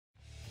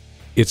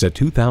It's a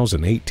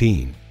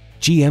 2018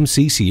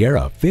 GMC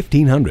Sierra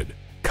 1500.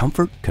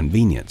 Comfort,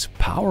 convenience,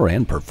 power,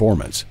 and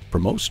performance. For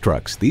most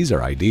trucks, these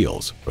are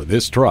ideals. For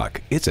this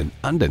truck, it's an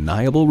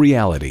undeniable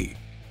reality.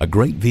 A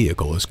great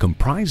vehicle is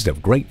comprised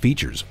of great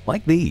features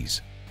like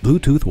these: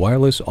 Bluetooth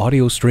wireless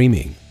audio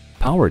streaming,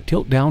 power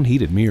tilt-down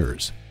heated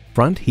mirrors,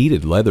 front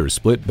heated leather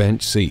split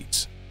bench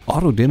seats,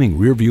 auto-dimming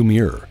rearview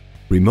mirror,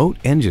 remote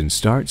engine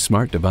start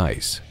smart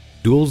device,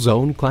 dual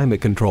zone climate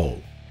control,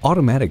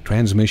 automatic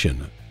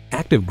transmission,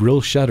 active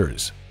grille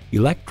shutters,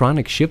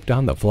 electronic shift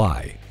on the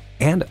fly,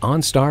 and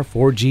OnStar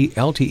 4G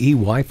LTE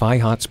Wi-Fi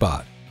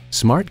hotspot.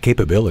 Smart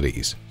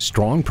capabilities,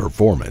 strong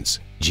performance,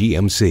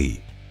 GMC.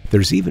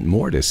 There's even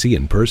more to see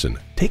in person.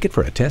 Take it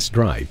for a test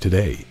drive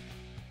today.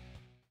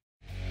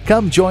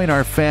 Come join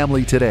our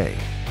family today.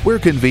 We're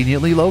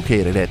conveniently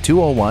located at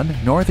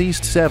 201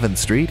 Northeast 7th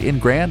Street in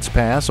Grants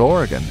Pass,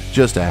 Oregon,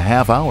 just a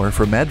half hour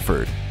from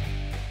Medford.